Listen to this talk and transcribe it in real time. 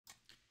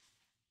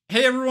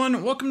Hey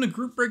everyone, welcome to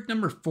group break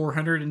number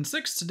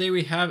 406. Today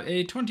we have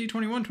a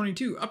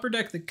 2021-22 Upper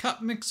Deck the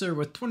Cup mixer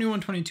with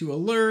 21-22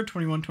 Allure,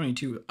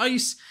 21-22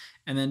 Ice,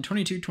 and then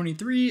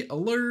 22-23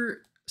 Allure,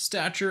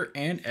 Stature,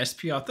 and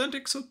SP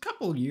Authentic. So a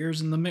couple years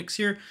in the mix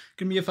here.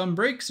 Gonna be a fun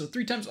break. So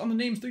 3 times on the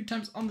names, 3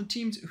 times on the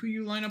teams. Who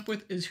you line up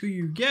with is who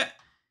you get.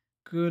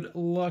 Good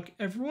luck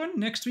everyone.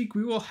 Next week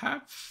we will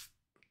have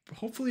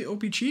hopefully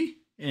OPG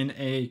in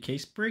a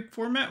case break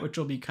format, which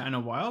will be kind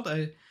of wild.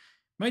 I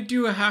might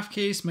do a half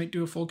case, might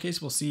do a full case.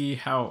 We'll see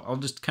how. I'll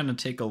just kind of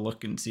take a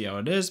look and see how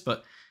it is.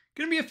 But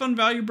gonna be a fun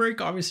value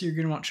break. Obviously, you're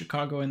gonna want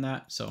Chicago in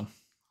that. So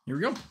here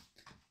we go.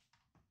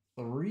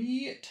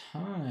 3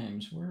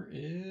 times. Where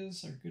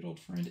is our good old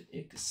friend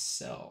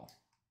Excel?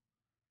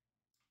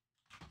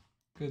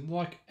 Good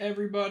luck,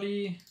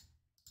 everybody.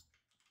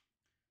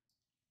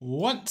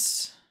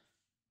 Once.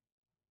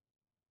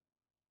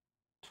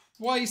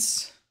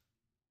 Twice.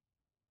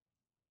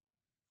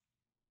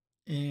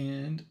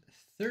 And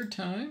third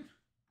time.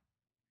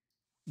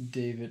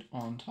 David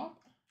on top,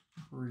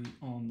 Bree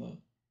on the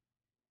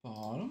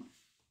bottom.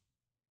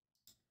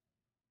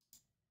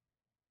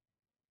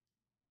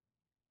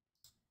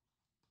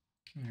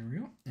 There we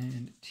go.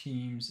 And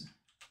teams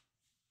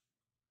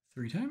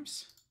 3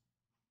 times.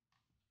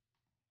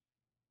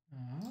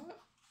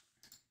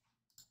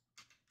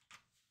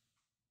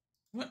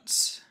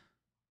 Once,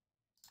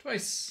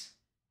 twice,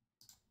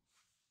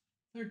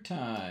 third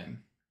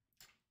time.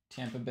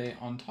 Tampa Bay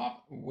on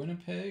top,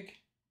 Winnipeg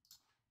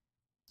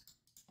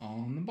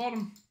on the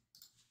bottom.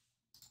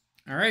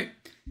 All right,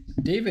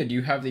 David,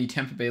 you have the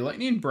Tampa Bay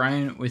Lightning,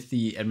 Brian with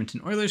the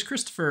Edmonton Oilers,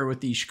 Christopher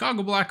with the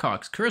Chicago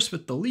Blackhawks, Chris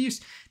with the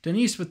Leafs,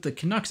 Denise with the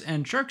Canucks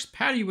and Sharks,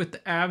 Patty with the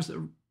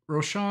Avs,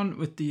 Roshan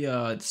with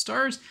the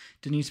Stars,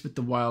 Denise with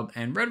the Wild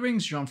and Red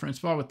Wings,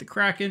 Jean-Francois with the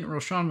Kraken,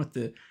 Roshan with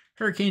the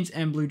Hurricanes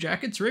and Blue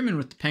Jackets, Raymond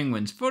with the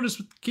Penguins, Fotis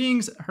with the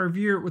Kings,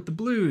 Javier with the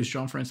Blues,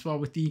 Jean-Francois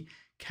with the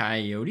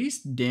Coyotes,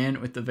 Dan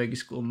with the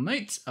Vegas Golden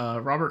Knights,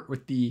 Robert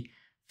with the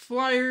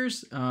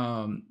Flyers.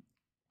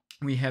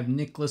 We have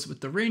Nicholas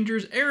with the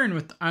Rangers, Aaron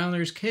with the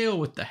Islanders, Kale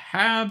with the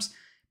Habs,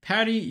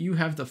 Patty, you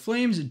have the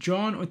Flames,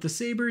 John with the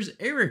Sabres,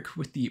 Eric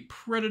with the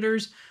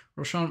Predators,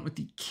 Roshan with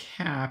the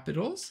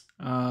Capitals,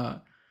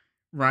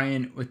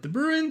 Ryan with the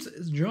Bruins,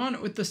 John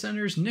with the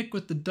Senators, Nick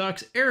with the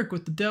Ducks, Eric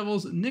with the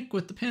Devils, Nick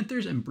with the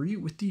Panthers, and Bree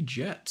with the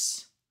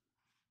Jets.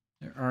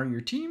 There are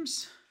your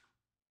teams.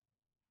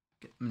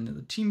 Get them into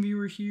the team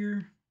viewer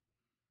here.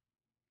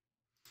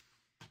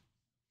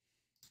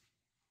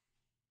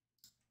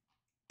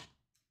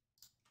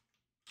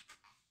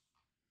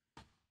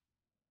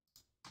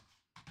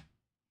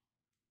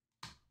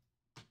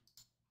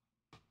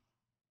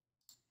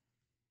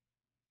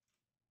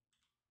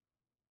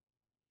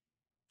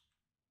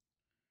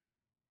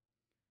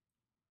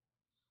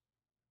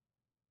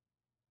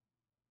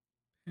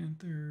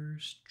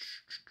 Panthers,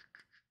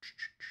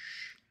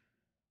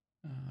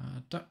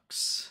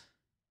 Ducks,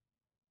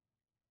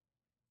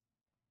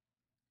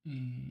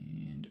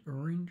 and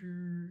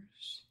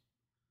Rangers.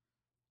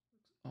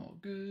 All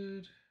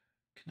good.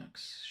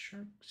 Canucks,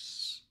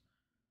 Sharks.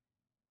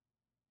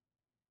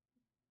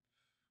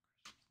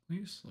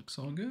 Leafs, looks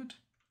all good.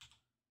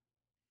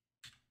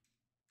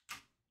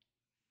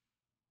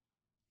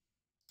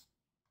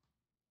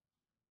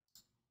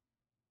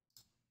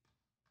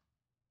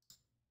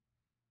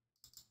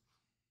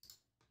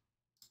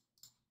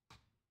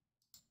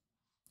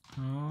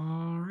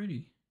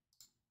 Alrighty.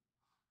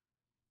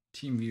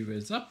 Team view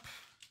is up.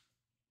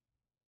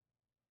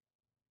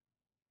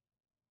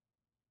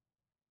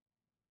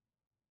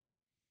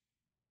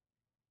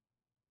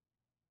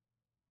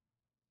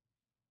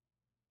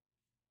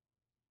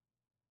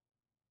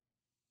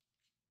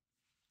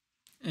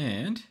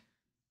 And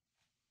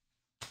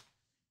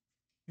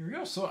here we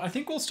go. So I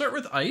think we'll start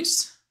with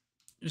Ice,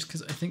 just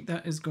because I think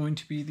that is going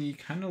to be the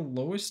kind of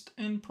lowest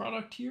end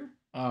product here.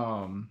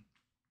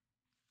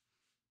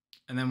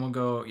 And then we'll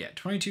go,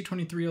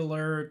 22-23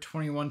 Allure,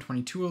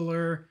 21-22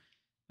 Allure,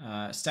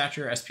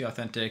 Stature, SP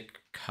Authentic,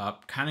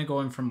 Cup. Kind of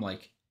going from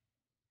like,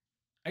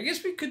 I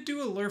guess we could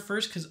do Allure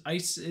first because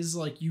Ice is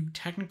like, you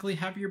technically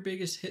have your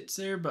biggest hits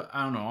there, but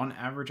I don't know. On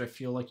average, I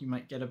feel like you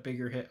might get a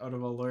bigger hit out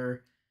of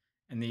Allure.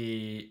 And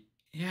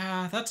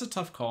that's a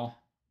tough call.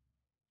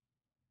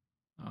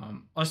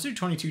 Let's do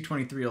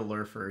 22-23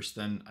 Allure first,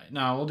 then.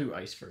 No, we'll do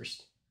Ice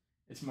first.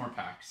 It's more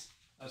packs.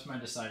 That's my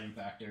deciding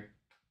factor.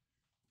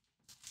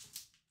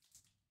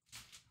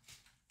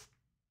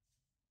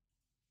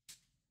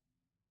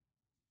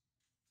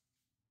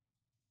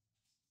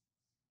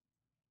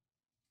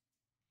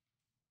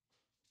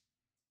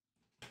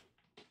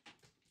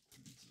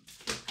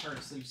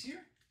 Card sleeves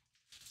here.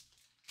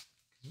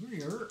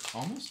 We are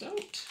almost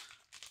out.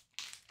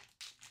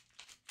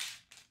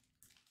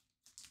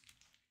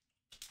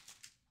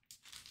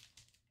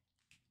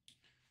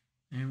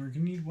 And we're going to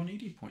need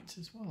 180 points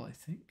as well, I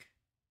think.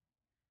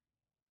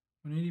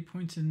 180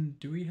 points, and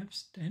do we have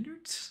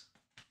standards?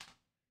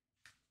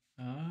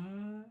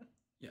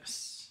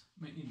 Yes.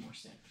 Might need more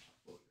standard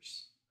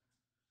voters.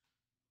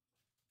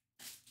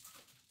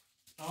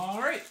 All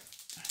right.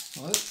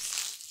 Let's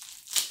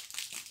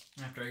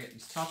After I get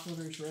these top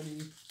loaders ready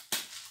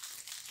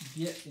to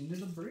get into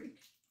the break.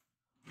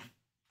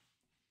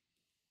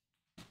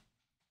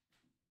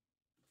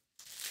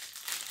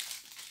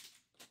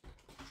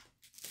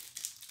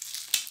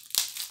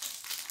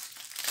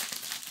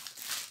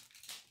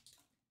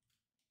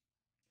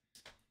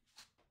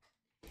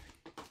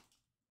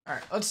 All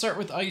right, let's start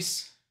with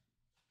ice.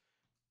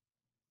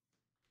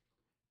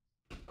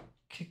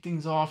 Kick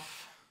things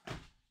off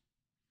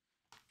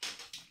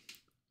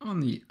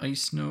on the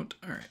ice note.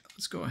 All right,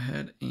 let's go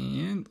ahead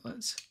and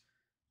let's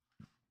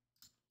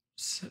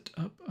set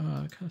up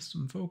a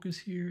custom focus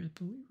here. I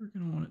believe we're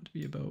going to want it to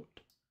be about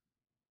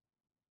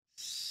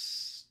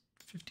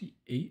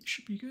 58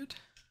 should be good.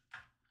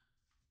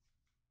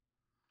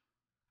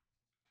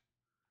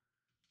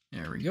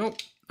 There we go.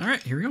 All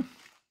right, here we go.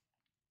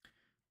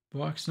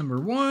 Box number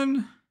 1,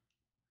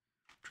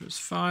 which was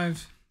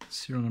 5,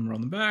 serial number on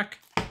the back.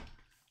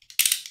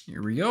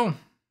 Here we go.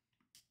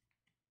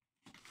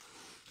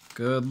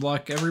 Good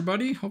luck,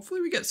 everybody.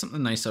 Hopefully we get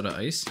something nice out of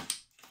ice.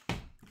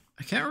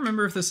 I can't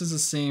remember if this is the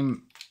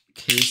same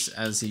case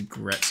as the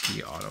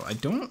Gretzky auto.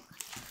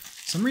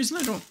 For some reason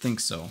I don't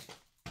think so.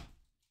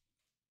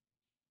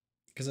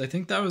 Because I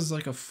think that was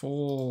like a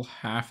full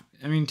half.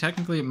 I mean,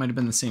 technically it might have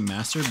been the same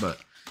master, but,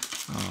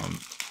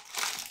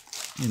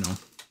 you know.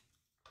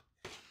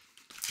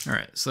 All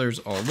right, so there's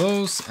all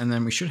those. And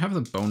then we should have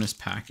the bonus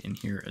pack in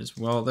here as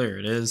well. There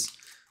it is.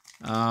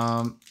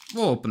 We'll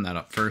open that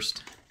up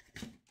first.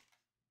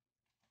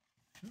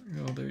 There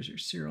we go. There's your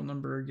serial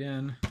number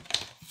again.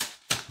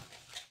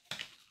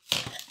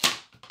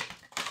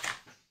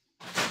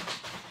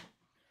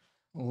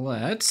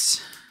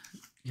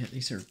 Yeah,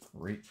 these are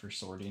great for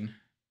sorting.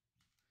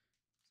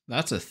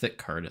 That's a thick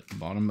card at the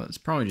bottom, but it's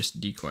probably just a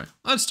decoy.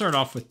 Let's start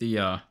off with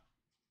the,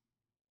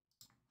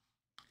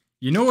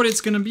 you know what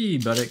it's going to be,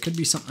 but it could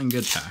be something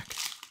good pack.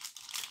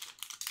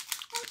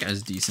 That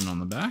guy's decent on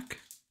the back.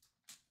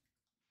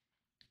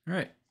 All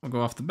right, we'll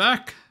go off the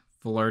back.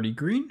 Velarde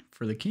green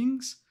for the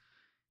Kings.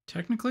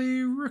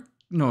 Technically,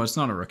 no, it's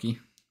not a rookie.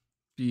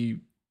 Oh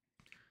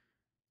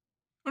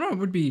no, it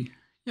would be,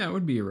 yeah, it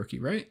would be a rookie,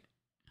 right?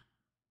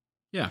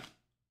 Yeah.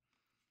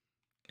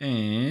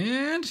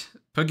 And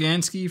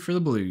Poganski for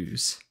the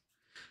Blues.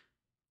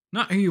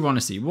 Not who you want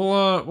to see.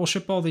 We'll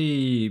ship all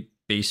the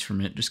base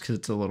from it just because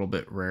it's a little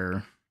bit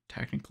rare,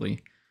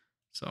 technically.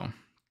 So,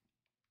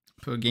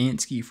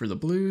 Poganski for the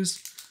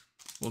Blues.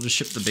 We'll just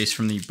ship the base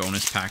from the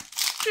bonus pack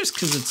just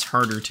because it's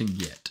harder to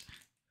get.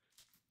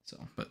 So,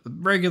 but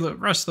the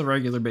rest of the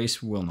regular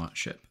base will not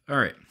ship. All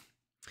right.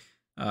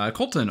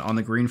 Colton on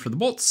the green for the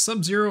Bolts.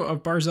 Sub-Zero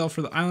of Barzell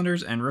for the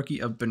Islanders. And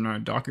rookie of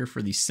Bernard Docker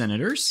for the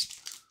Senators.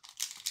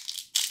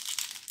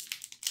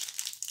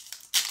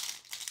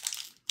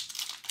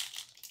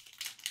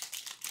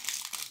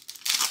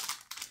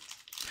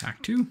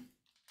 Pack 2.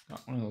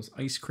 Got one of those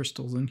ice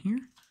crystals in here.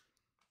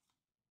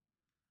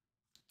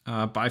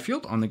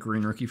 Byfield on the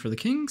green rookie for the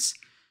Kings.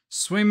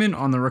 Swayman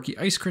on the rookie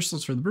ice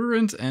crystals for the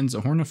Bruins. And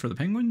Zahorna for the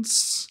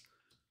Penguins.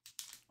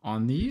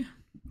 On the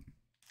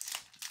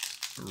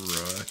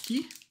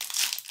rookie.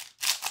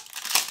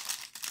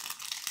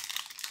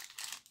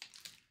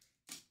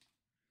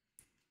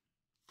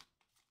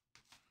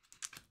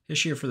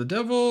 Hischier for the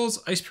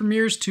Devils. Ice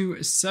Premieres to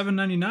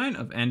 $7.99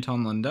 of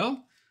Anton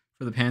Lundell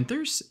for the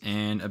Panthers.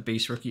 And a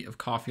base rookie of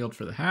Caulfield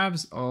for the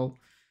Habs. We'll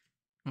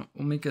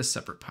make a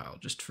separate pile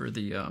just for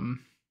the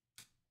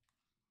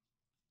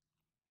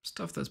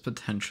stuff that's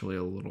potentially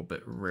a little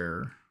bit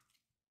rare.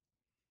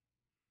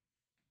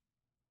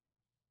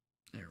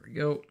 There we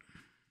go.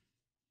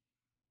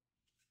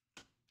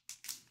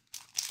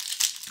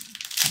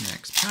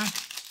 Next pack.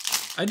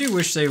 I do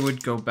wish they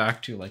would go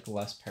back to like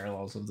less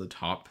parallels of the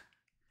top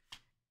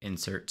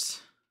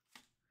inserts.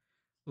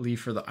 Lee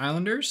for the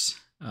Islanders.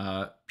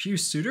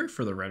 Pius Suter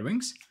for the Red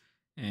Wings.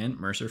 And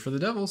Mercer for the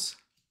Devils.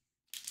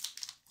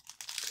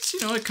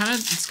 You know,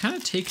 it's kind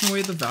of taken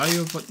away the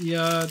value of what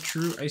the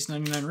true Ice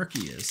 99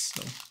 rookie is.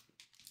 So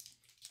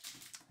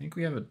I think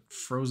we have a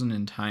frozen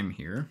in time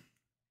here.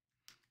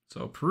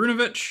 So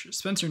Perunovich,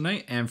 Spencer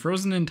Knight, and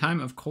frozen in time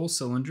of Cole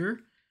Sillinger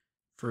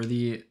for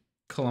the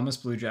Columbus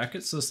Blue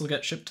Jackets. So this will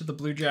get shipped to the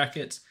Blue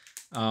Jackets.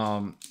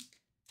 Who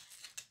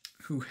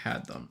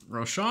had them?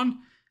 Roshan.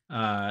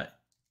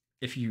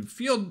 If you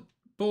feel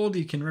bold,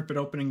 you can rip it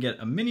open and get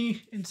a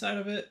mini inside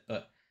of it.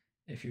 But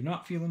if you're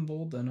not feeling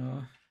bold,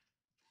 then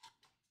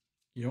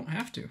you don't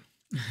have to.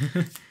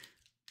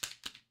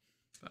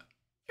 But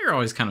they're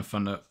always kind of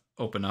fun to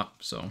open up,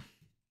 so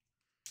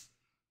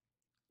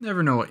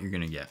never know what you're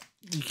going to get.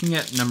 You can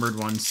get numbered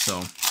ones, so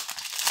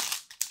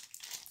if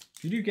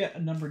you do get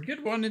a numbered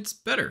good one, it's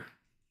better.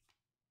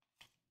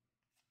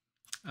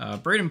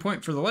 Braden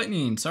Point for the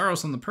Lightning,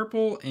 Saros on the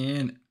purple,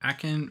 and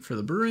Akin for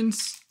the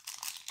Bruins.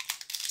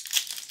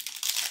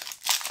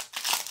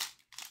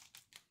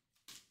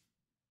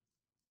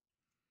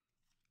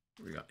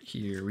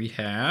 We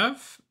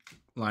have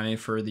Line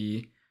for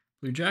the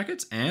Blue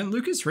Jackets and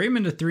Lucas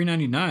Raymond to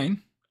 $3.99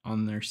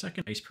 on their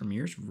second Ice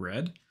Premieres,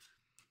 red.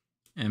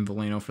 And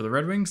Veleno for the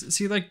Red Wings.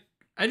 See, like,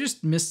 I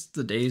just missed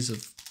the days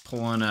of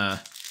pulling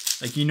a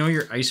Like, you know,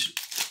 your ice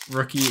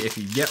rookie, if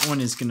you get one,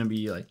 is going to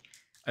be like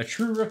a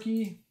true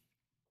rookie.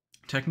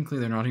 Technically,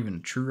 they're not even a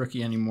true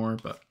rookie anymore,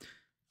 but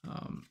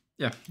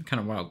yeah, kind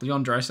of wild.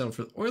 Leon Draisaitl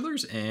for the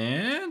Oilers,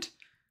 and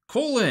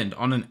Coland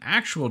on an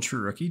actual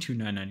true rookie,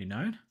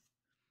 2/999.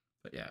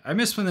 But yeah, I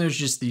miss when there's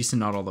just these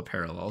and not all the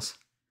parallels.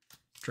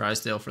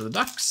 Drysdale for the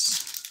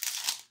Ducks.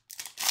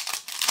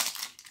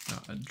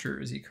 Got a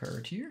jersey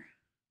card here,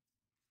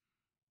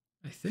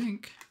 I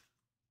think.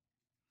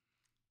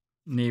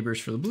 Neighbors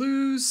for the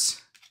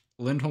Blues.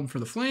 Lindholm for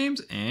the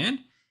Flames. And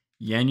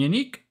Yan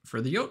Yannick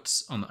for the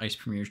Yotes on the Ice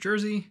Premier's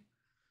jersey.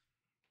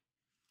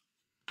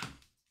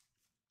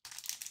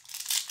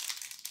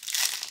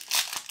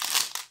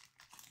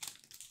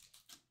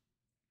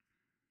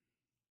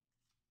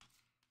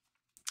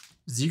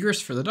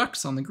 Zegras for the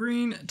Ducks on the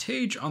green,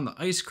 Tage on the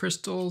Ice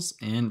Crystals,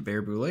 and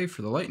Bear Boulay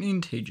for the Lightning.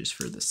 Tage is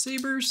for the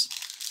Sabres.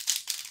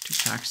 2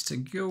 packs to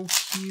go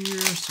here,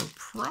 so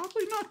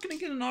probably not going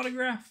to get an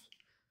autograph.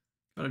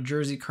 Got a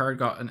jersey card,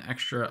 got an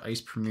extra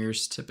Ice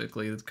Premiers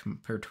typically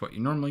compared to what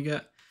you normally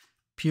get.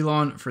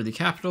 Pilon for the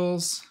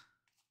Capitals,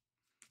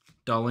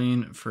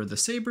 Dahlin for the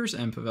Sabres,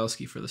 and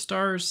Pavelski for the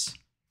Stars.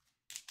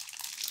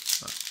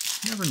 But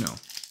you never know.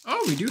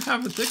 Oh, we do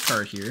have a thick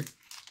card here,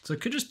 so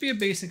it could just be a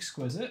base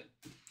exquisite.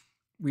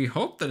 We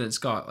hope that it's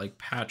got like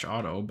patch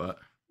auto, but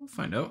we'll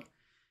find out.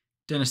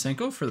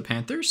 Denisenko for the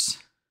Panthers.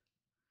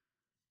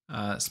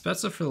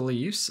 Spezza for the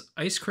Leafs.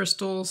 Ice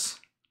Crystals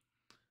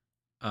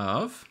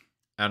of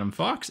Adam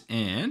Fox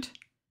and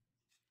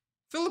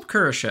Philip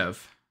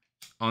Kurashev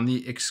on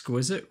the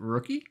exquisite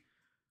rookie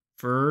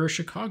for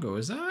Chicago.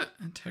 Is that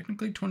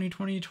technically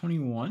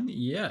 2020-21?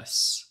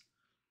 Yes.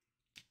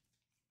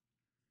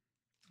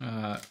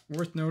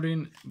 Worth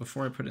noting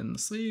before I put it in the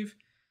sleeve,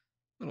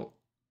 little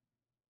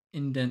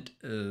indent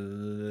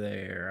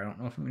there. I don't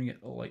know if I'm gonna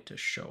get the light to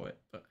show it,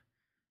 but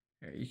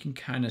there you can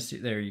kind of see.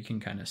 There you can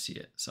kind of see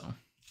it. So,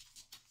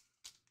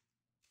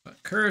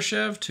 but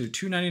Kurashev to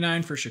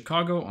 2/99 for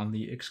Chicago on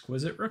the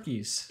exquisite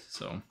rookies.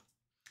 So,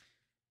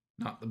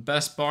 not the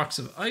best box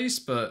of ice,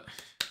 but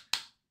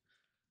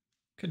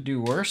could do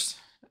worse.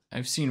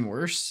 I've seen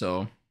worse.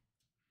 So,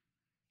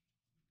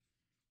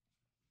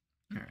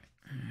 all right,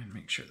 and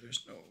make sure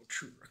there's no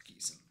true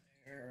rookies in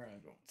there. I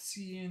don't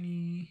see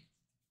any.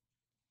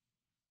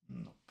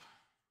 Nope.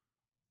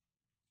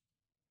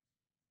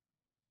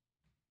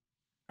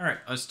 All right,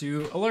 let's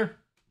do Allure.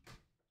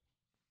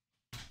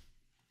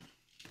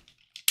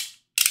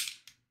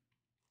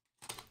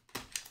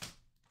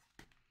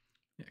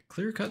 Yeah,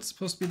 Clear Cut's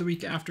supposed to be the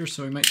week after,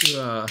 so we might do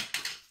a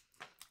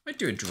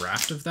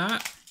draft of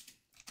that.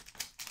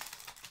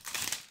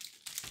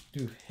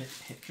 Do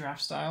hit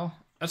draft style.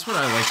 That's what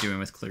I like doing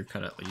with Clear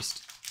Cut, at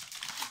least.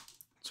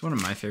 It's one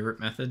of my favorite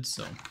methods,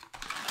 so.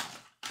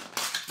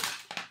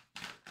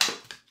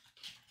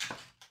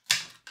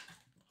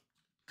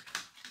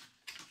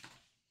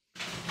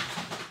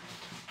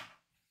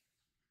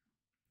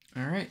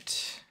 All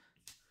right,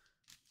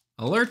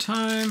 Allure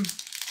time.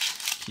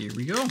 Here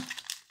we go.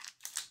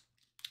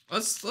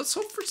 Let's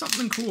hope for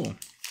something cool.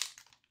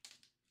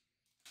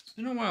 It's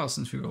been a while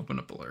since we've opened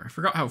up Allure. I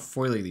forgot how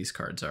foily these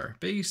cards are.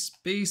 Base,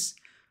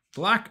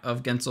 black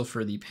of Gensel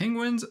for the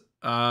Penguins.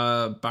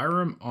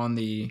 Byram on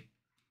the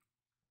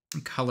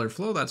color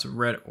flow. That's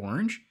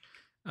red-orange.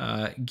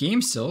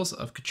 Game stills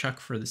of Kachuk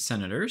for the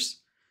Senators.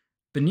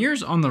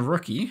 Beniers on the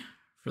rookie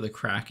for the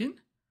Kraken.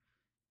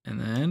 And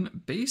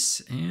then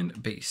base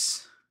and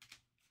base.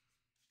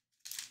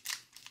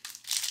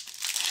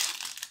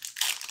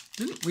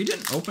 We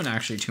didn't open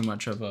actually too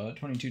much of a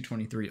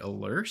 22-23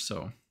 Allure,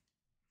 so.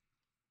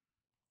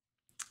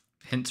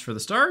 Hints for the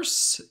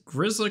Stars.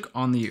 Grizzlick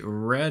on the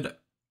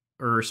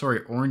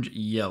orange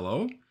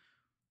yellow.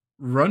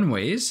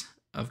 Runways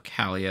of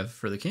Kaliev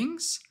for the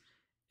Kings.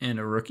 And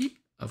a rookie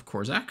of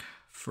Korzak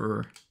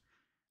for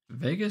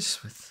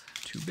Vegas with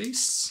 2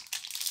 base.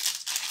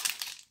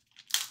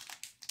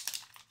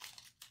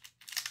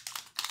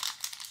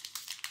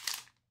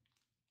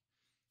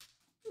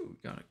 Ooh,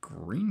 got a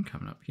green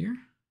coming up here.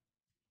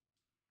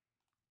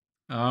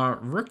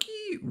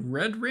 Rookie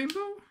Red Rainbow,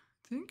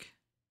 I think.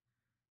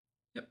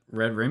 Yep,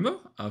 Red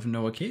Rainbow of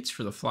Noah Cates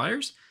for the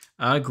Flyers.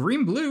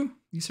 Green Blue,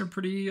 these are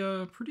pretty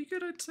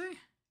good, I'd say.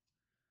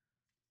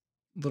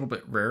 A little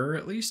bit rarer,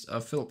 at least,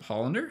 of Philip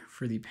Hollander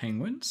for the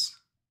Penguins.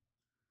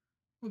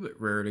 A little bit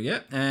rarer to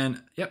get.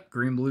 And, yep,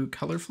 Green Blue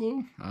Color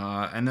Flow.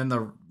 And then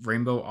the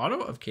Rainbow Auto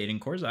of Caden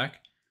Korzak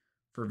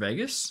for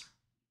Vegas.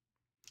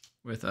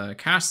 With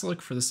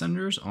Kastelic for the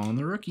Senators on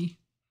the rookie.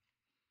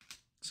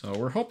 So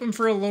we're hoping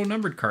for a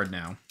low-numbered card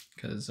now.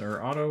 Because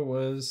our auto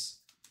was...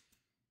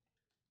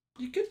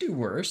 You could do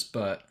worse,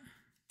 but...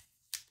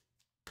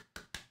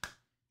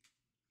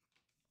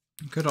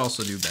 You could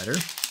also do better.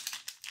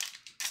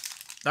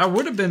 That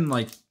would have been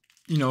like,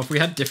 you know, if we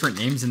had different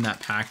names in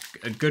that pack,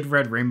 a good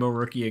red rainbow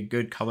rookie, a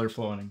good color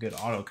flow, and a good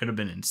auto could have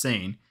been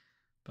insane.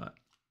 But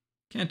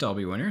can't all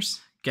be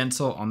winners.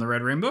 Gensel on the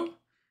red rainbow.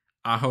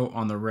 Aho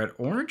on the red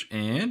orange.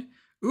 And,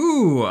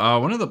 ooh,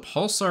 one of the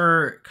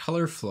Pulsar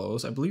color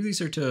flows. I believe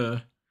these are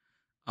to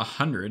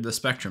 100, the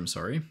Spectrum,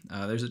 sorry.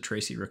 There's a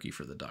Tracy rookie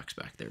for the Ducks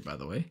back there, by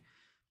the way.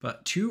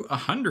 But to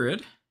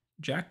 100,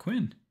 Jack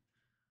Quinn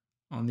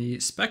on the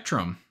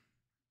Spectrum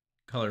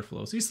color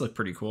flows. These look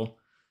pretty cool.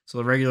 So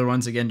the regular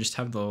ones, again, just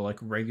have the like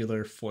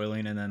regular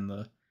foiling, and then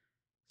the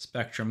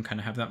Spectrum kind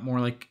of have that more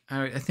like,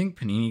 I think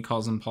Panini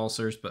calls them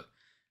pulsars, but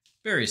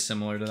very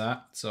similar to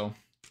that. So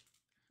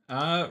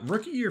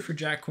rookie year for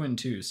Jack Quinn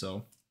too,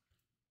 so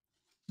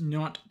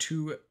not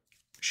too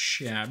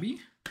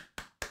shabby.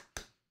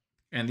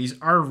 And these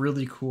are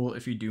really cool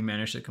if you do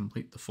manage to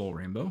complete the full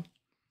rainbow.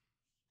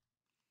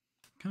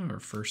 Kind of our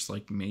first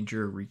like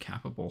major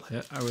recapable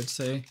hit, I would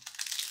say.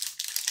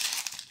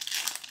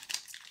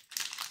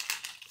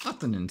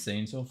 Nothing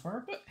insane so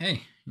far, but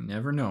hey, you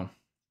never know.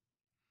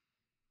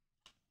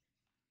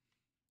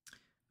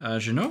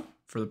 Jeannot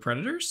for the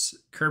Predators,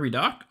 Kirby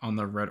Doc on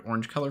the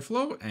red-orange color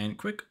flow, and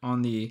Quick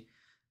on the,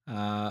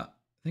 I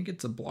think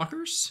it's a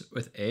blockers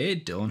with a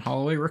Dylan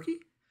Holloway rookie.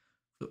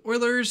 For the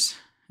Oilers,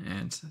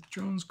 and Seth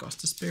Jones,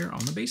 Ghost Despair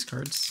on the base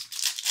cards.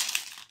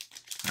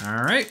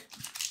 All right.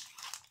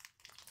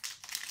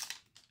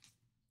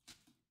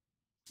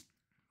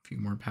 A few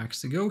more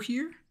packs to go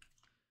here.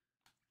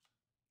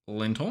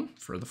 Lindholm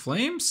for the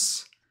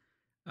Flames.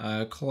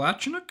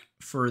 Kalachnik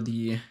for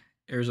the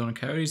Arizona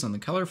Coyotes on the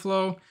color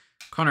flow.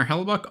 Connor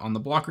Hellebuyck on the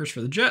blockers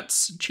for the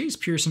Jets. Chase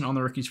Pearson on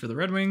the rookies for the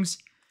Red Wings.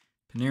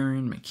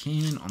 Panarin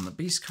McCann on the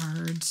base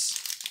cards.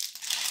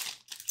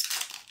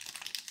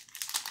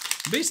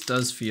 The base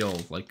does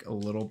feel like a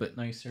little bit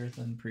nicer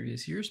than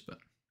previous years, but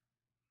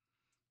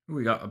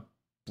we got a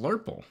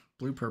blurple,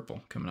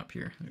 blue-purple coming up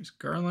here. There's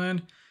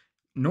Garland.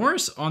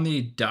 Norris on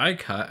the die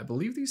cut. I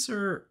believe these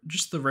are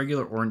just the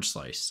regular orange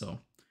slice, so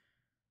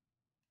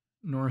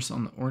Norris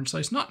on the orange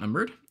slice, not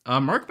numbered.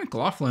 Mark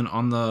McLaughlin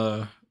on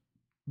the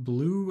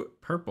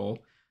blue-purple.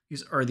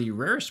 These are the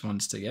rarest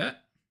ones to get.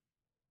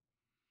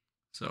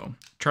 So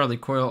Charlie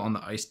Coyle on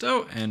the iced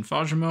out, and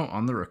Fajimo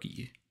on the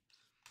rookie.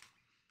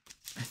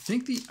 I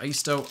think the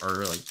iced out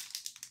are like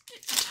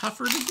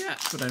tougher to get,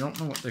 but I don't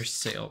know what their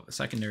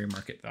secondary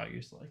market value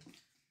is like.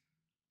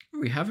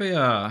 We have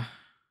a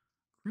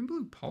green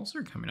blue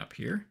pulsar coming up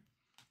here.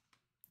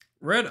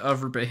 Red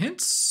of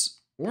Verbahintz,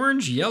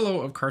 orange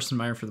yellow of Carson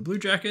Meyer for the Blue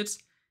Jackets,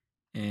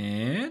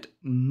 and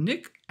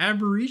Nick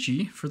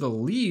Aberici for the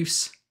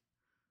Leafs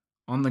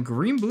on the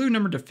green blue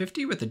number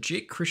 /50 with a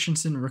Jake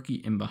Christensen rookie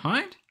in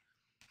behind.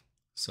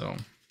 So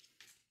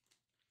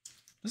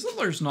this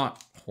color's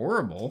not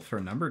horrible for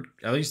numbered.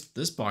 At least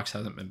this box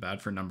hasn't been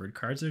bad for numbered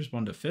cards. There's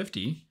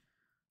 1/50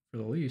 for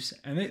the Leafs,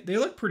 and they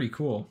look pretty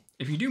cool.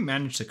 If you do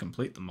manage to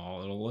complete them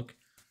all, it'll look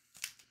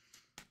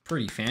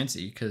pretty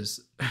fancy,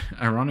 because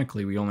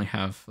ironically we only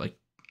have like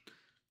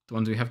the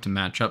ones we have to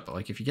match up. But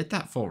like if you get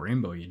that full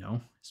rainbow, you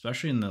know,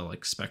 especially in the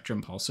like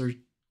Spectrum Pulsar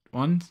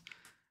ones,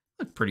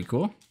 look pretty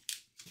cool.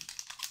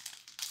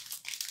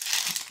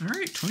 All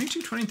right,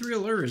 22-23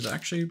 Allure is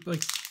actually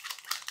like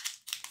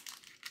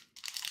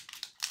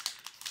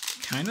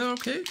kind of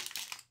okay.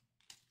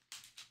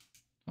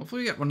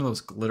 Hopefully we get one of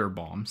those glitter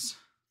bombs.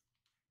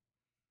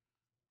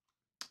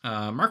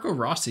 Marco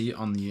Rossi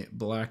on the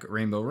black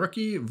rainbow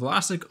rookie,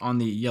 Vlasic on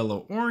the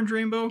yellow-orange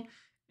rainbow,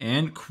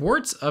 and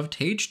Quartz of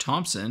Tage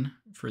Thompson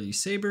for the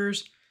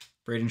Sabres,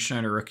 Braden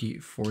Schneider rookie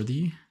for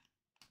the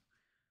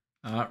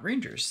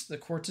Rangers. The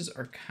Quartzes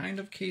are kind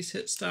of case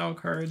hit style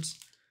cards.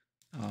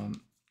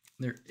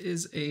 There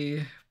is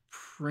a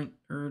print,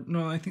 or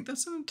no, I think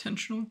that's an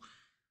intentional.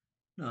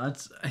 No,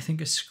 that's, I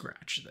think, a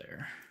scratch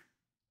there.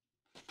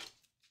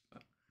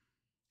 But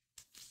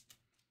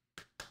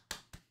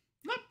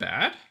not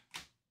bad.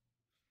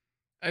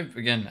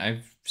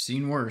 I've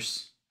seen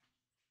worse.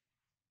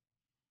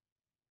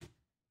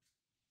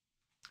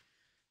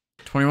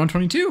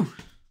 21-22.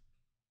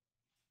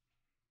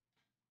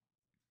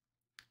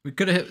 We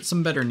could have hit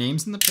some better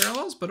names in the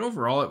parallels, but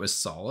overall it was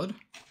solid.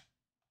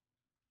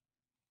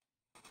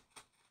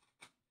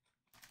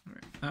 All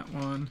right, that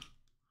one.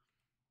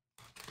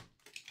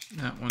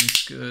 That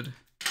one's good.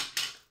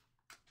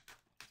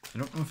 I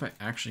don't know if I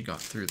actually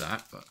got through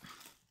that, but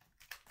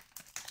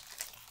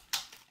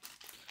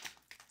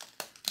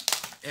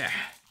yeah.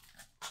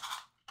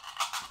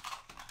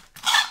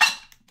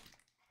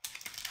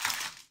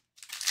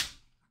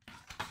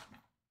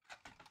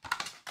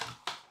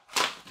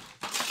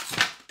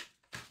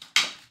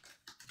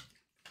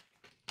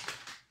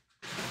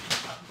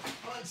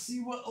 Let's see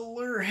what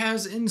Allure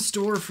has in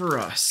store for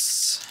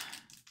us.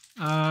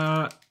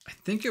 I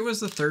think it was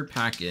the third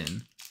pack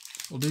in.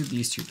 We'll do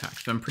these two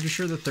packs, but I'm pretty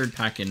sure the third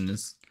pack in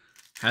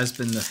has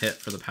been the hit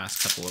for the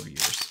past couple of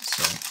years.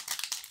 So,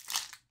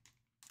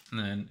 and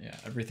then yeah,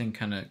 everything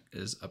kind of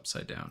is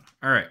upside down.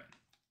 All right,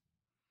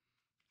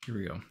 here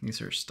we go.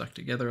 These are stuck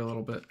together a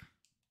little bit.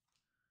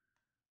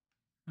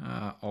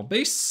 All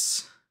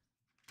base,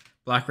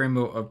 black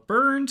rainbow of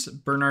Burns,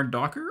 Bernard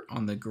Docker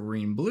on the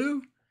green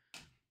blue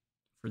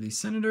for the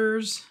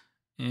Senators,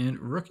 and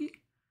rookie.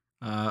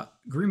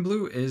 Green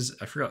blue is,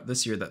 I forgot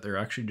this year that they're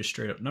actually just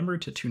straight up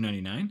numbered to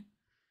 299.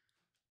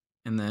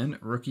 And then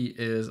rookie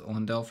is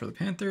Lundell for the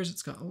Panthers.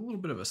 It's got a little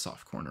bit of a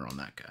soft corner on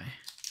that guy.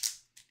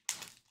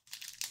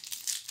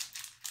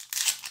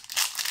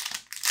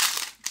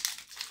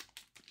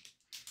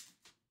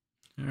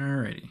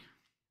 Alrighty.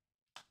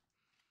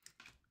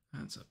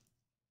 That's a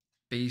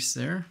base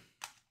there.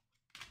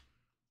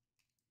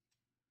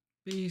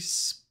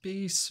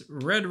 Base.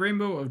 Red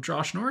Rainbow of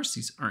Josh Norris.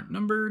 These aren't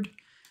numbered.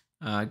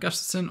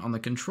 Gustafson on the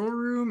control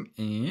room.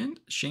 And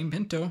Shane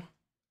Pinto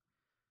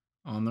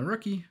on the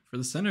rookie for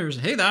the Senators.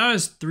 Hey, that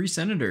is 3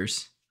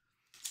 Senators.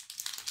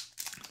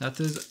 That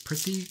is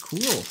pretty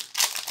cool.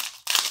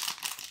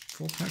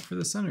 Full pack for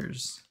the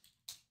Senators.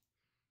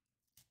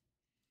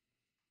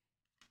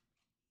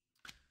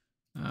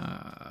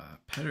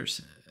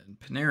 Pedersen,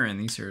 Panarin.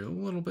 These are a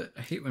little bit...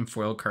 I hate when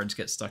foil cards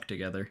get stuck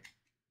together.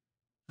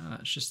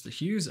 It's just the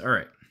hues. All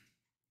right.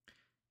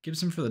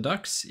 Gibson for the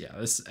Ducks. Yeah,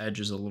 this edge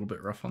is a little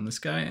bit rough on this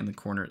guy. And the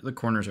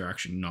corners are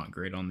actually not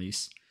great on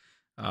these.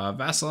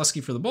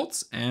 Vasilevsky for the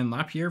Bolts. And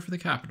Lapierre for the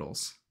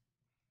Capitals.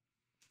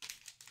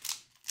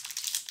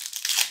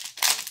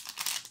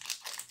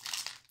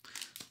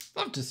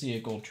 Love to see a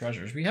Gold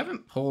Treasures. We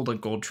haven't pulled a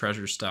Gold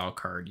Treasure style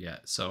card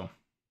yet, so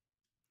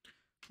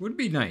would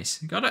be nice.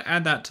 Got to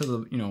add that to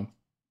the,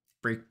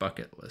 break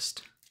bucket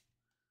list.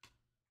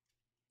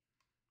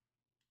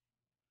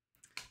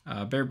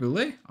 Bear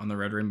Boulet on the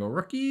Red Rainbow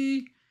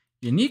rookie.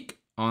 Unique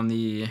on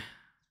the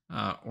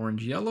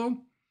orange yellow.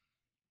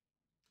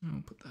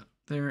 I'll put that up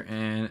there.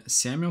 And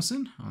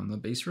Samuelson on the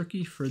base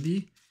rookie for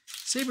the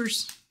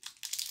Sabres.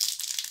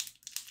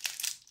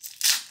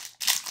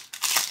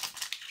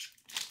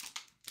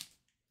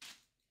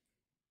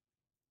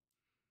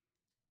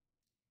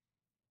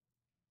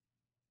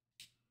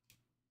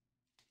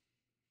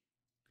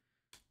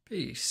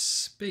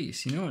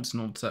 Base. You know it's an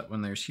old set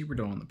when there's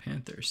Huberdeau on the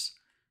Panthers.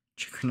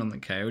 Chikrin on the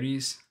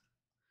Coyotes.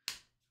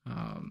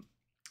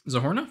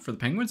 Zahorna for the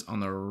Penguins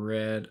on the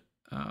red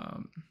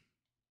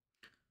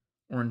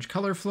orange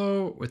color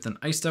flow with an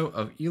iced out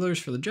of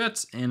Ehlers for the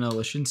Jets and a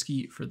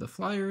Lashinsky for the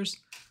Flyers.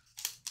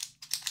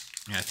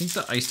 Yeah, I think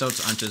the iced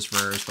outs aren't as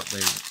rare as what they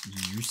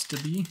used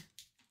to be.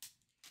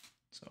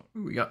 So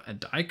ooh, we got a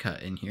die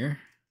cut in here.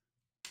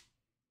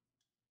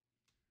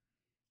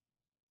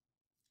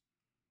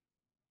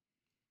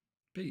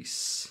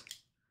 Base.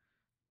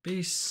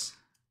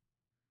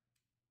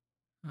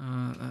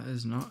 That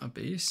is not a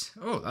base.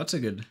 Oh, that's a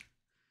good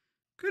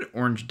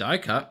orange die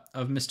cut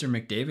of Mr.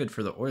 McDavid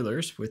for the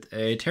Oilers with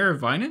a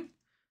Teravainen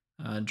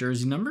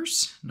jersey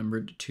numbers,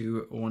 numbered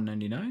to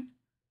 199.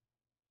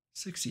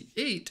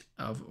 68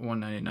 of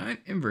 199,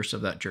 inverse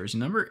of that jersey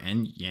number,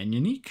 and Yan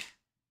Unique.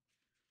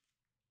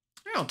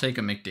 I'll take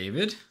a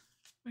McDavid.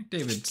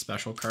 McDavid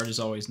special card is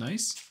always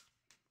nice.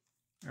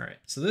 All right,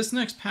 so this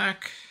next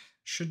pack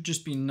should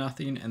just be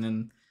nothing, and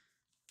then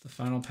the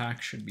final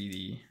pack should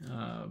be the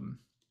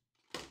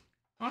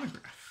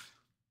autograph.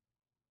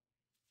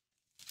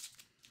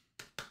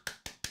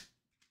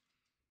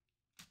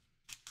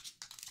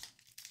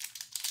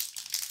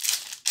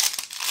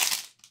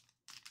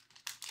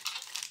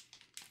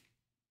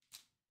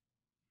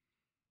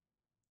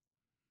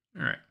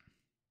 All right.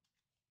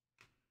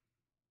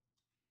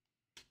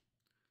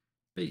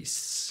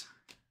 Base.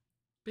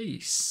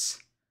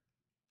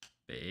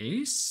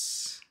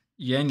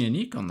 Yan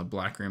Unique on the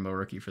Black Rainbow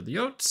rookie for the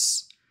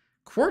Yotes.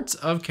 Quartz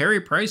of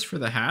Carey Price for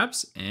the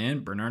Habs.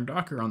 And Bernard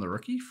Docker on the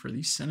rookie for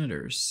the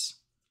Senators.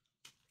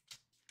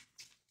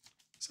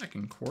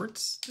 Second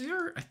quartz.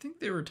 I think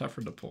they were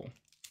tougher to pull.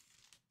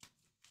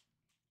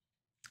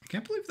 I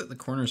can't believe that the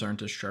corners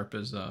aren't as sharp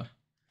as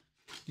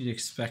you'd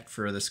expect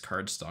for this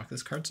card stock.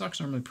 This card stock's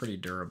normally pretty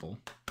durable.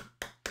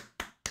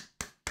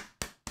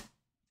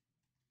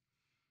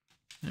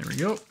 There we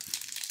go.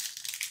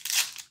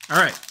 All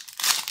right.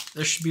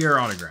 This should be our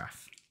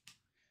autograph.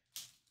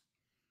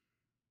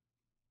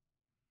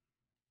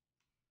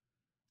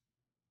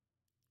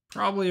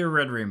 Probably a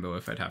red rainbow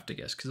if I'd have to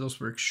guess, because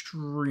those were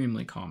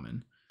extremely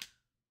common.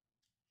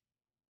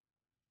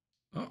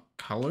 Oh,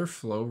 color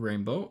flow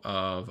rainbow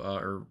of,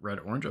 or red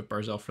orange of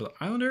Barzal for the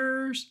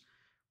Islanders.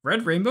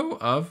 Red rainbow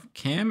of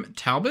Cam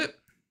Talbot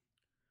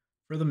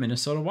for the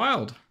Minnesota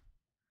Wild.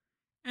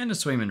 And a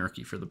Swayman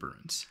rookie for the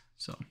Bruins.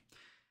 So,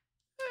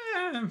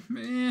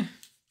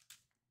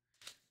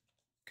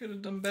 could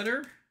have done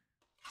better.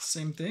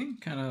 Same thing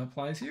kind of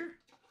applies here.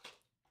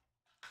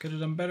 Could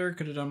have done better,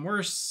 could have done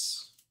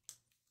worse.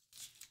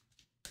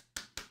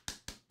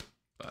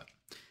 But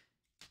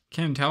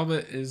Cam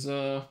Talbot is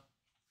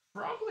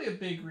probably a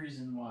big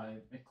reason why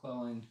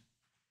McClellan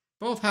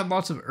both had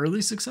lots of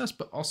early success,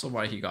 but also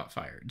why he got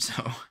fired.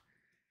 So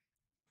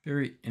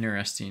very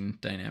interesting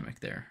dynamic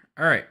there.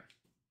 All right.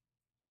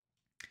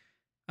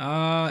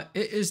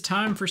 It is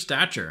time for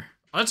Stature.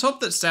 Let's hope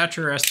that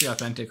Stature SC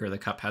Authentic or the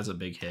Cup has a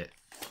big hit.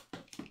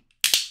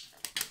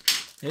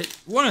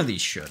 One of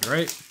these should,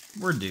 right?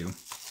 We're due.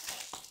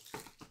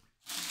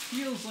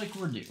 Feels like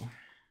we're due.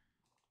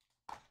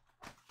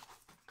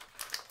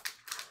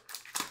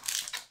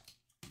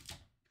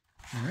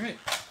 All right.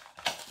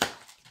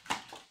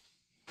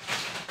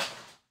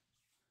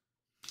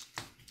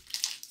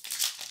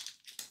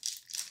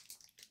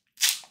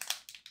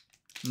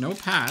 No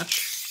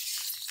patch.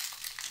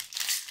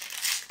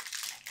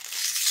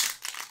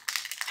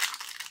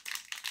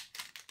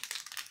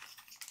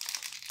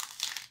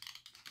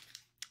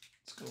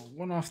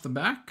 one off the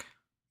back.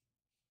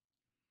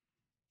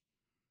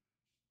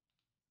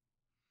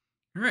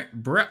 All right,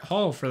 Brett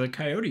Hall for the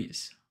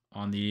Coyotes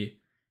on the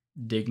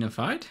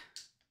Dignified.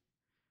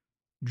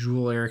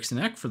 Joel Eriksson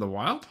Ek for the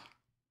Wild.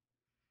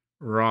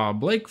 Rob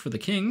Blake for the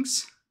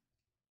Kings.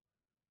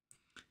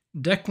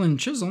 Declan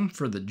Chisholm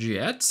for the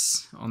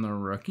Jets on the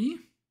rookie.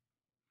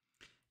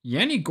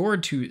 Yanni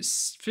Gourde to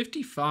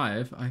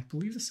 55. I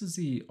believe this is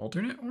the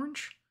alternate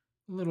orange.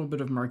 A little bit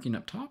of marking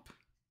up top.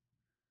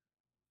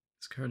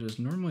 This card is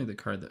normally the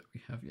card that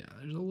we have. Yeah,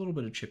 there's a little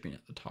bit of chipping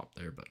at the top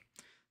there, but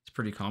it's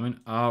pretty common.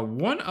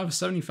 1 of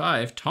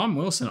 75. Tom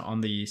Wilson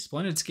on the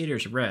Splendid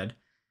Skaters red.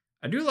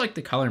 I do like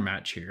the color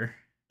match here.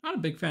 Not a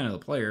big fan of the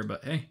player,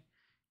 but hey,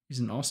 he's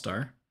an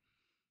all-star.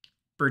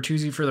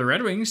 Bertuzzi for the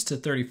Red Wings to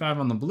 35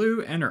 on the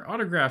blue, and our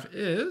autograph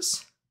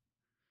is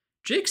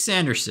Jake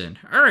Sanderson.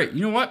 All right,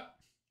 you know what?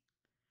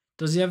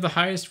 Does he have the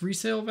highest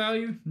resale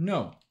value?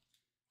 No.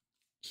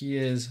 He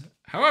is,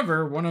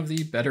 however, one of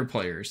the better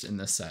players in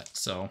this set,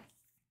 so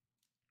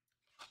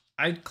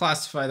I'd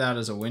classify that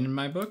as a win in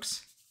my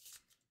books.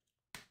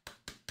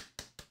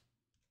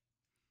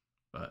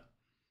 But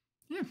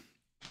yeah,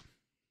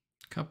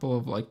 a couple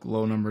of like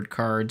low-numbered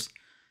cards.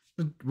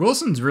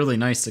 Wilson's really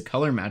nice. The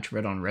color match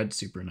red on red,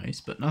 super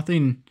nice, but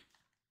nothing,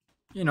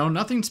 you know,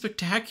 nothing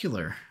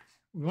spectacular.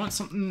 We want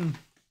something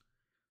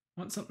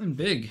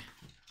big.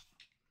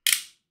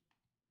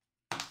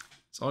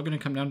 It's all going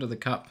to come down to the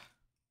cup.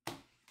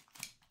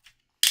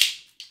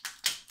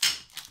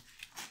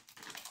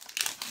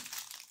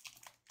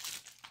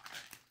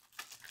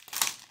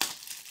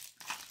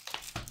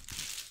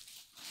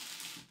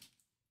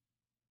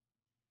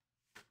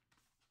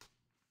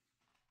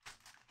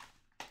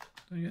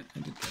 I did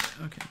get it.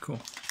 Okay, cool.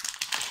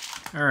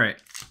 All right,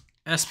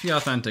 SP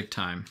Authentic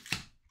time.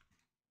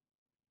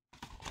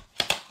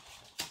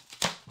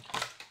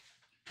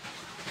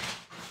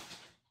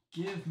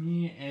 Give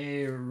me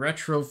a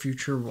Retro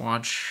Future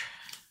Watch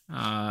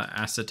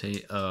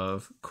acetate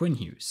of Quinn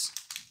Hughes.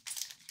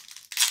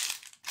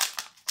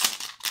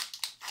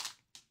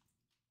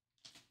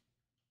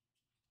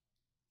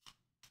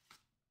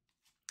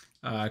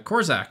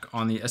 Korzak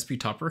on the SP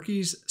Top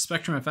Rookies,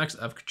 Spectrum Effects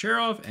of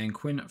Kucherov, and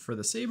Quinn for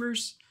the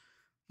Sabres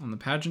on the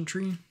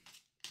Pageantry.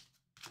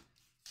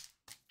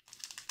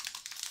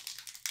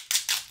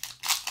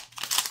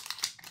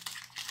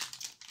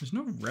 There's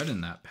no red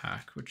in that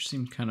pack, which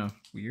seemed kind of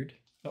weird.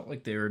 Felt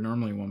like they were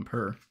normally 1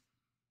 per.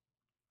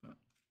 But,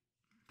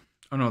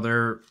 oh no,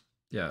 they're,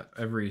 yeah,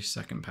 every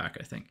second pack,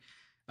 I think.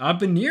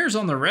 Beniers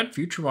on the red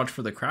Future Watch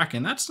for the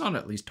Kraken. That's not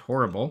at least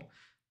horrible.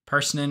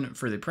 Parsonen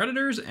for the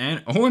Predators,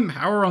 and Owen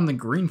Power on the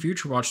green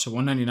Future Watch to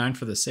 199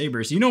 for the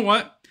Sabres. You know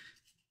what?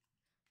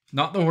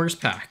 Not the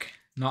worst pack.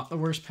 Not the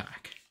worst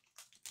pack.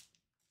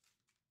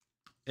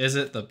 Is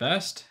it the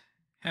best?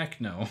 Heck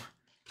no.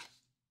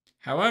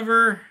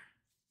 However,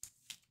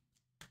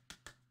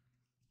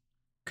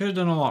 could have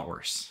done a lot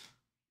worse.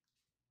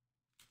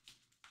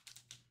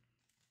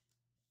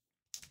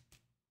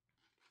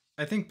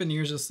 I think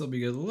Beniers will still be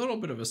good. A little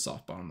bit of a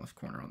soft bottom left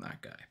corner on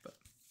that guy, but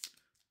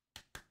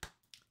I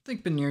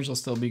think Beniers will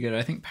still be good.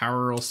 I think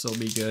Power will still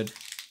be good.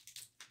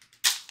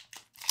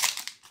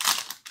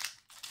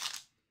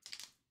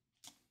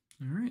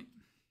 All right.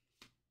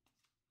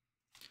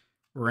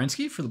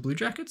 Werenski for the Blue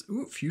Jackets.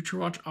 Ooh, Future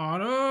Watch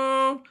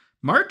auto.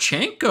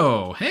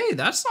 Marchenko. Hey,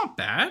 that's not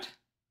bad.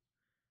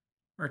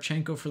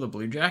 Marchenko for the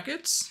Blue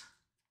Jackets.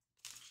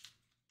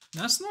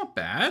 That's not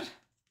bad.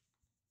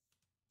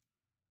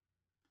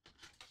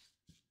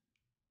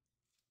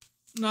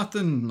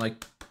 Nothing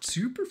like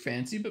super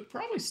fancy, but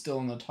probably still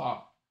in the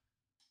top.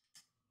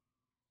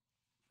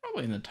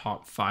 Probably in the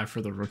top 5 for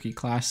the rookie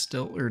class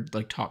still, or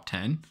like top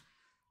 10.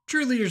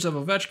 True Leaders of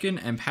Ovechkin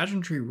and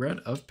Pageantry Red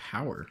of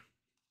Power.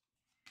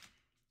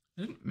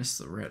 I didn't miss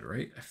the red,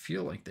 right? I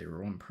feel like they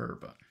were 1 per,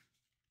 but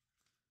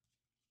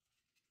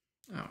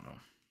I don't know.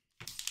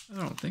 I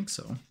don't think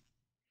so.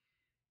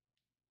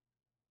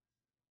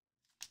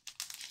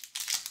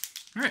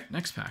 All right,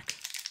 next pack.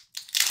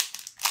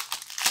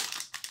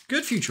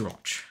 Good Future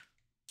Watch.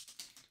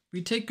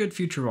 We take good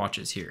Future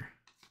Watches here.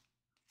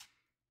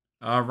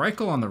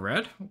 Reichel on the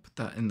red. We'll put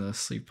that in the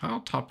sleeve pile.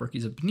 Top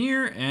Rookies of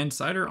Benier and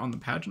Cider on the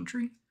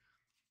Pageantry.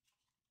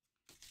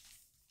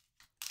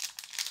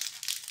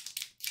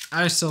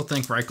 I still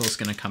think Reichel's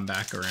going to come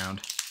back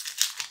around.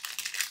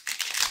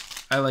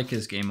 I like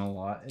his game a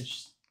lot.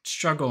 It's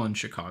struggle in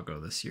Chicago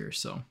this year,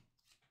 so.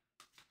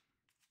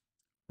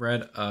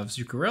 Red of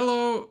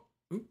Zuccarello.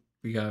 Oop,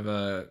 we have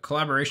a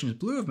collaborations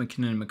blue of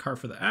McKinnon and McCarr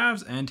for the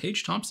Avs, and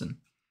Tage Thompson.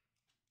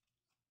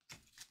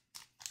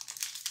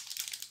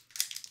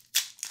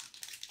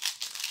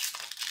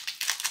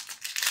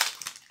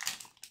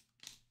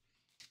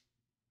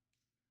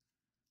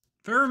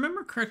 If I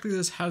remember correctly,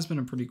 this has been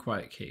a pretty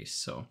quiet case.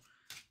 So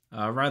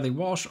Riley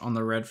Walsh on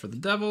the red for the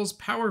Devils,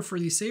 Power for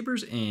the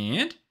Sabres,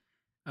 and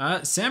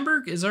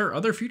Sandberg is our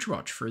other Future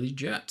Watch for the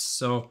Jets.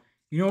 So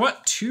you know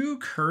what? 2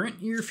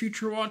 current year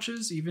Future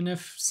Watches, even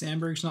if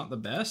Sandberg's not the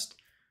best.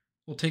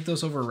 We'll take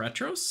those over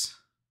retros.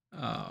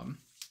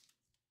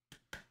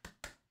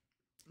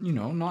 you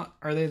know, not,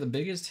 are they the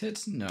biggest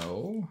hits?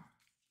 No.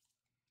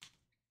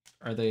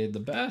 Are they the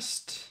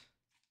best?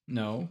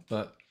 No,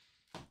 but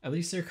at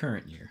least they're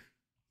current year.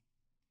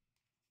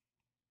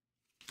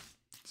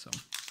 So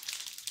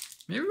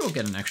maybe we'll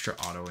get an extra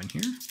auto in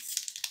here.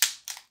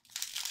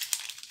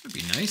 That'd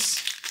be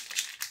nice.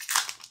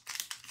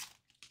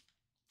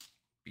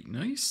 Be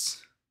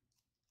nice.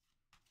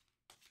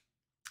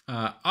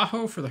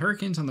 Aho for the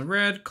Hurricanes on the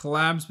red.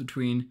 Collabs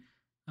between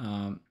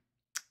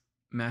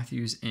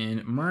Matthews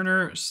and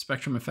Marner.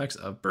 Spectrum effects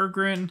of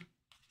Berggren.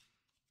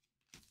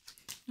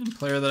 And a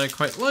player that I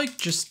quite like,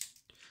 just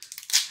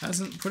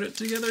hasn't put it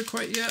together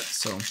quite yet.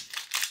 So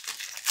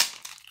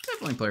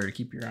definitely a player to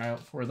keep your eye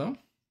out for, though.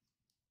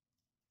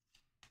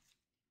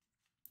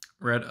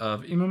 Red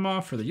of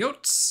Imama for the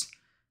Yotes.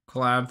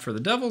 Collab for the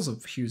Devils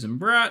of Hughes and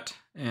Bratt.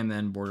 And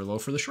then Borderlow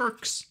for the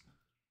Sharks.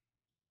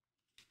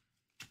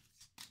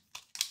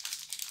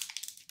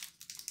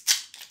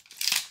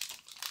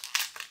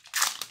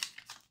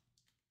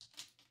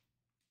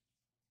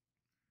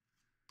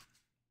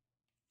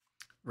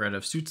 Red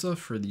of Sutsa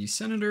for the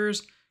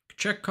Senators.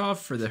 Chekhov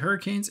for the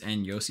Hurricanes.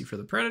 And Yossi for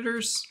the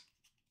Predators.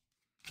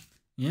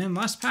 And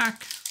last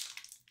pack.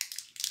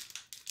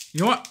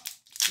 You know what?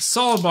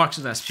 Solid box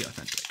of SP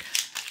Authentic.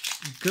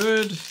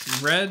 Good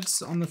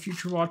reds on the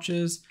Future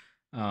Watches.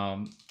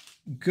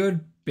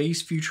 Good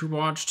base Future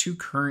Watch. 2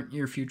 current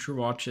year Future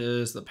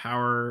Watches. The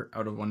power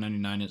out of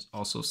 199 is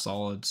also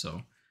solid.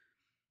 So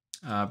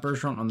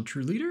Bergeron on the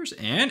True Leaders.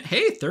 And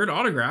hey, third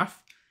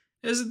autograph.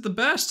 Is it the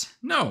best?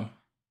 No.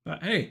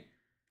 But hey,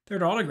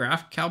 third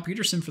autograph. Cal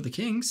Peterson for the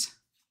Kings.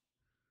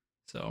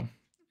 So,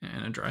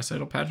 and a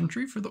Draisaitl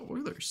pageantry for the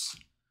Oilers.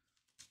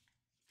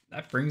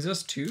 That brings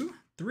us to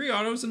 3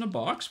 autos in a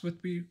box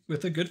with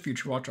a good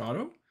Future Watch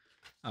auto.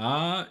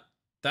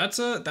 That's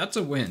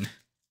a win.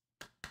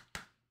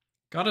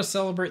 Gotta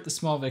celebrate the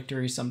small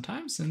victories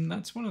sometimes, and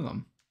that's one of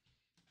them.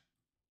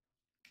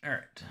 All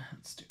right,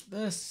 let's do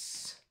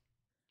this.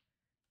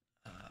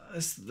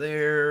 This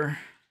there.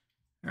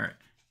 All right.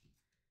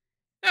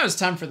 Now it's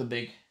time for the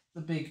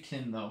big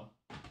tin, though.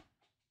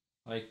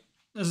 Like,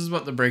 this is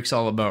what the break's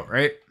all about,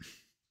 right?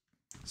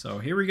 So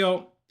here we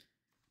go.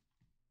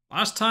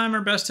 Last time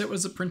our best hit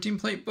was the printing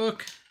plate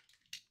book.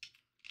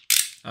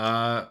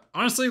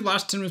 Honestly,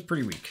 last tin was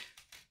pretty weak.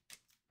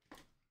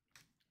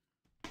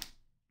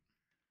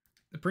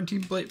 The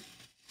printing plate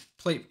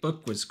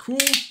book was cool,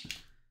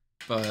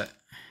 but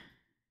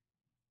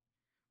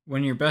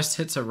when your best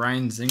hit's a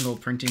Ryan Zingle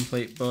printing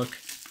plate book,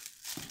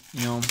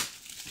 you know,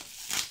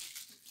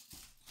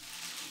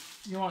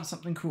 you want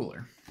something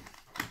cooler.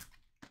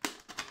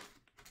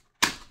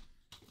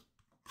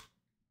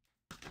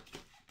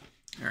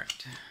 All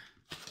right.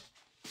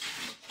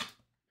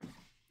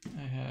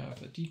 I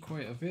have a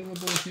decoy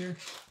available here.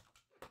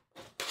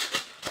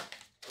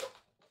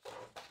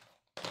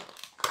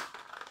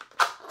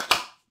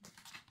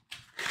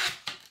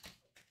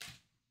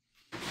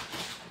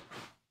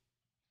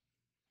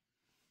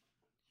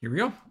 Here we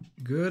go.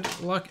 Good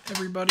luck,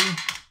 everybody.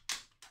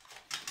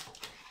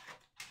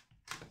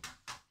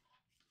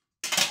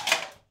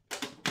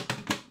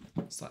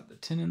 Slide the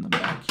tin in the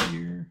back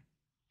here.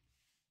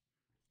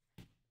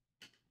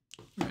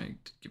 Right,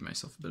 give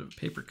myself a bit of a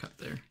paper cut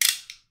there.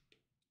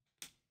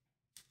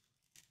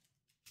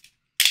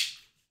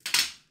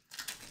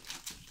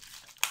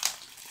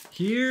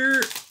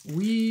 Here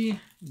we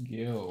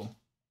go.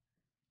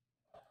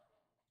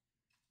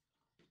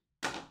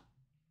 All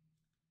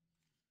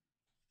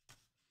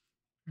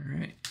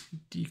right,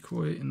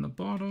 decoy in the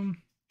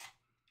bottom.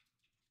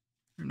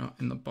 Or not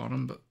in the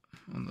bottom, but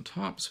on the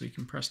top, so we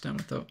can press down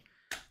without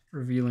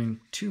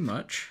revealing too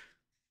much.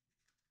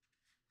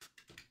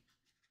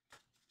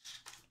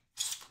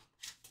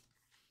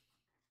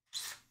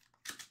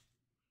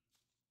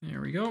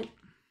 There we go.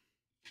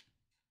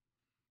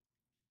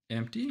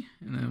 Empty,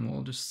 and then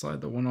we'll just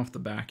slide the one off the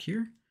back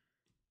here.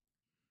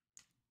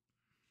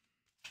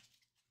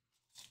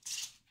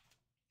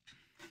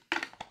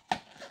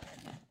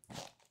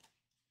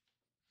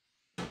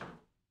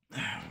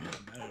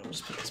 I'll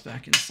just put this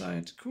back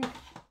inside. Cool.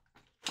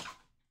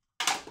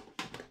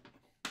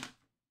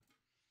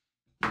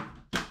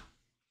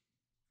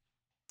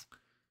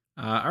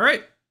 All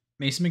right,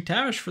 Mason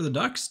McTavish for the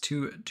Ducks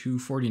to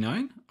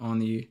 249 on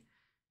the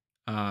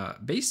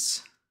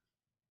base.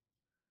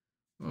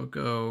 We'll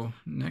go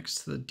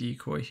next to the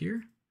decoy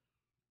here.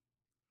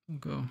 We'll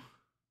go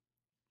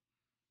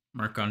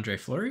Marc-Andre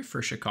Fleury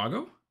for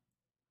Chicago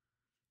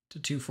to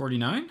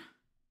 249.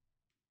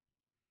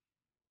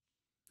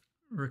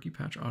 Rookie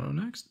patch auto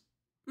next.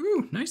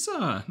 Ooh, nice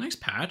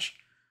patch.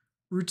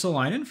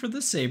 Ruotsalainen for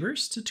the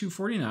Sabres to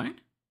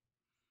 249.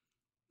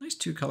 Nice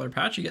 2-color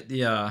patch. You get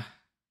the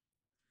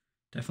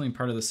definitely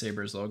part of the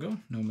Sabres logo.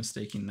 No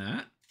mistaking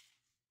that.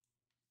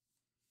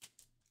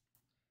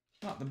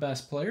 Not the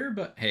best player,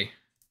 but hey.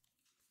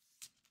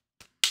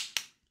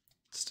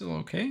 Still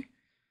okay.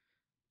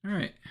 All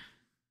right.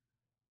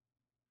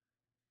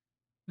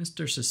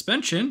 Mr.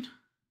 Suspension.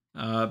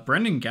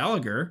 Brendan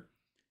Gallagher.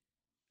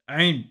 I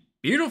mean,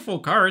 beautiful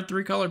card.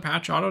 3-color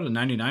patch auto to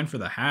 99 for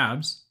the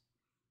Habs.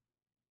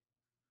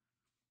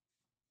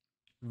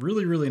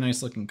 really, really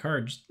nice looking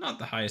card. Just not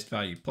the highest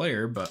value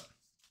player, but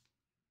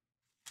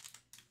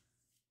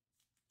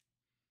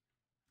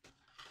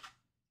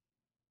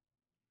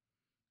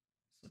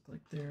look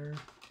like they're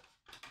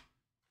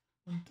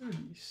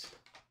 130s.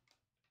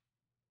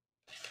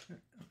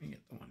 Let me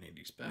get the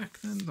 180s back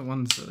then. The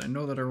ones that I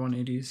know that are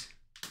 180s.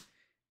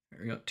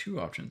 We got two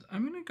options.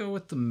 I'm gonna go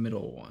with the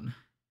middle one.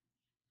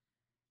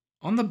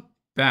 On the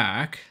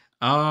back,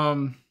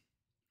 Hasek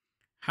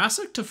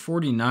to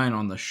 49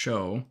 on the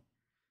show.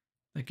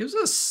 That gives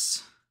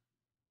us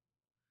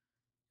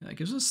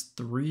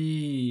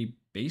 3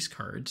 base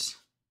cards.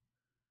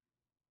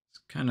 It's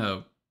kind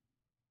of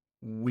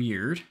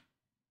weird.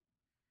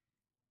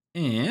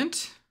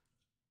 And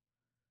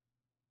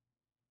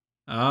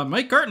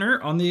Mike Gartner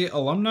on the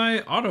alumni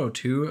auto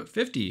to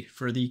 50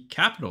 for the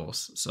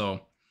Capitals.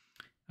 So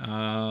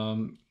yeah,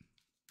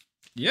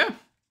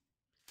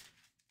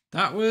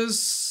 that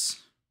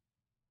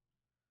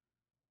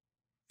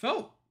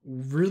felt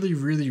really,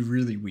 really,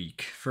 really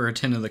weak for a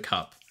 10 of the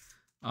cup.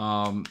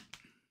 That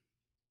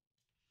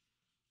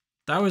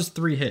was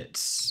 3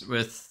 hits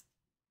with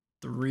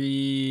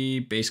 3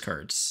 base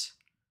cards.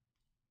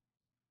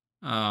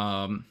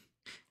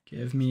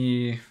 Give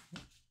me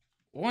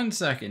 1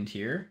 second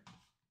here.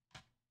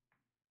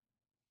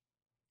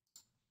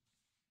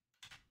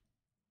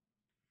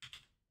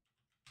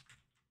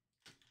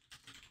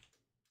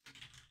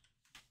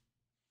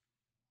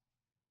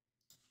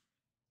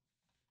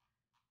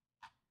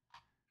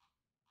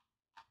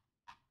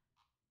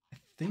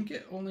 I think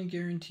it only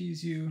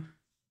guarantees you.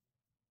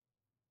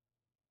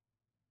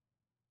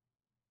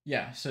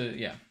 Yeah, so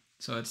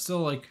it's still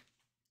like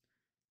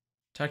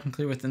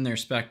technically within their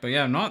spec, but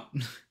yeah, not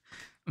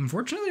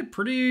unfortunately a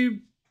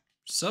pretty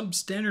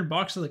substandard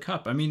box of the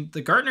cup. I mean,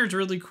 the Gartner's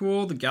really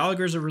cool, the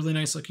Gallagher's a really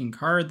nice looking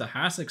card, the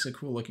Hasek's a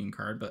cool looking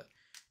card, but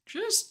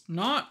just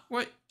not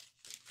what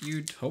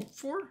you'd hope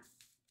for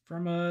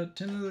from a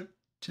 10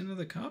 of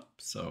the cup.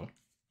 So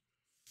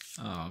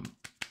all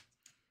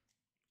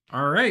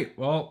right,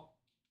 well,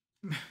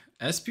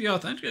 SP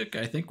Authentic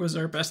I think was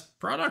our best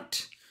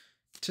product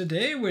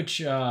today,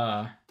 which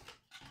I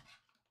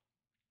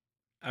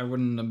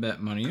wouldn't have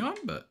bet money on,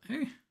 but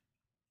hey,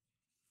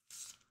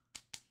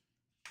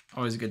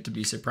 always good to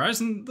be surprised.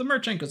 And the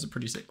Marchenko's a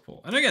pretty sick pull.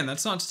 And again,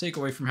 that's not to take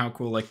away from how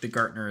cool like the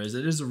Gartner is.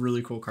 It is a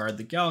really cool card.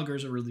 The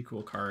Gallagher's a really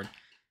cool card.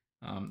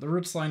 The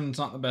Roots line is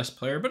not the best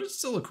player, but it's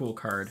still a cool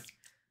card.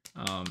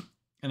 And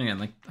again,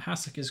 like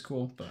Hasek is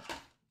cool, but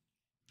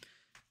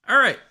all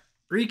right,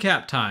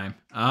 recap time.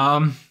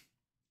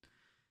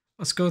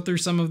 Let's go through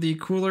some of the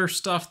cooler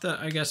stuff that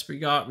I guess we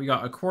got. We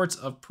got a Quartz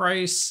of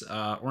Price,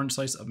 Orange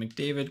Slice of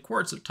McDavid,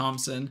 Quartz of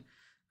Thompson,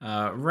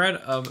 Red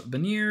of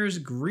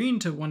Beniers, Green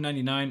to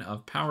 199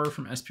 of Power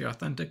from SP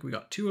Authentic. We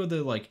got 2 of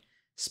the like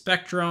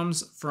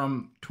Spectrums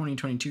from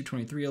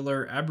 2022-23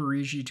 Allure,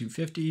 Aberigi to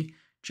 50,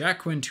 Jack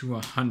Quinn to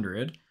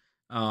 100.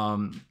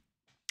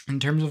 In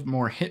terms of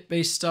more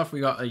hit-based stuff, we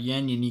got a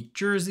Yan Unique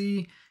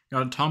jersey,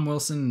 got a Tom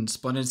Wilson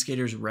Splendid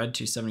Skaters red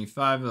to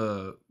 75,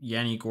 a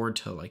Yanni Gord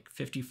to like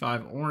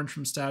 55 orange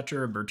from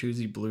Stature, a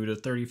Bertuzzi blue to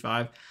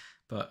 35,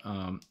 but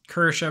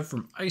Kurashev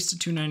from Ice to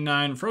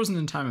 299, Frozen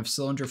in Time of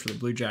Cylinder for the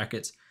Blue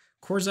Jackets,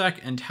 Korzak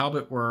and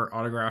Talbot were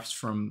autographs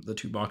from the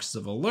 2 boxes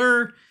of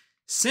Allure,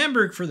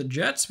 Sandberg for the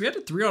Jets. We had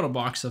a 3 auto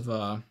box of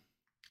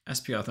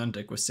SP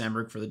Authentic with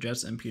Sandberg for the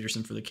Jets and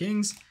Peterson for the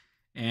Kings,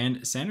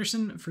 and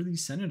Sanderson for the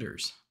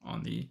Senators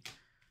on the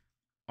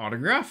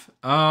autograph.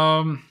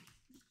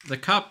 The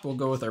cup, we'll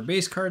go with our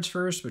base cards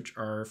first, which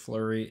are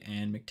Fleury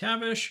and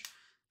McTavish.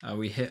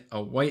 We hit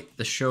a white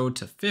The Show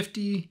to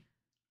 50,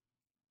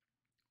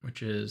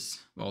 which is,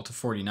 well, to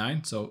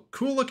 49. So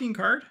cool looking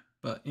card,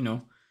 but you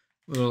know,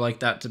 we would like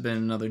that to have been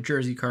another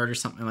jersey card or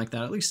something like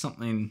that. At least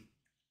something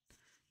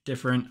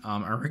different.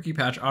 Our rookie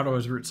patch auto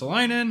is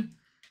Ruotsalainen.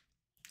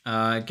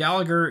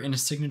 Gallagher in a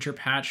signature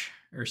patch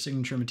or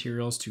signature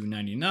materials to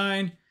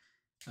 99.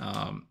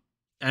 And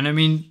I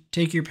mean,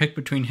 take your pick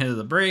between hit of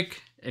the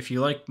break. If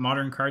you like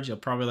modern cards, you'll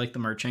probably like the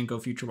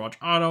Marchenko Future Watch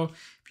Auto.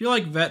 If you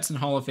like vets and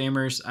Hall of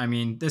Famers, I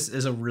mean, this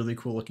is a really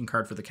cool looking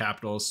card for the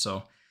Capitals.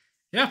 So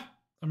yeah,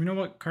 let me know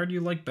what card you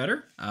like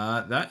better.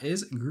 That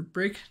is group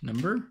break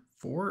number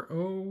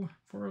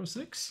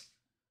 406.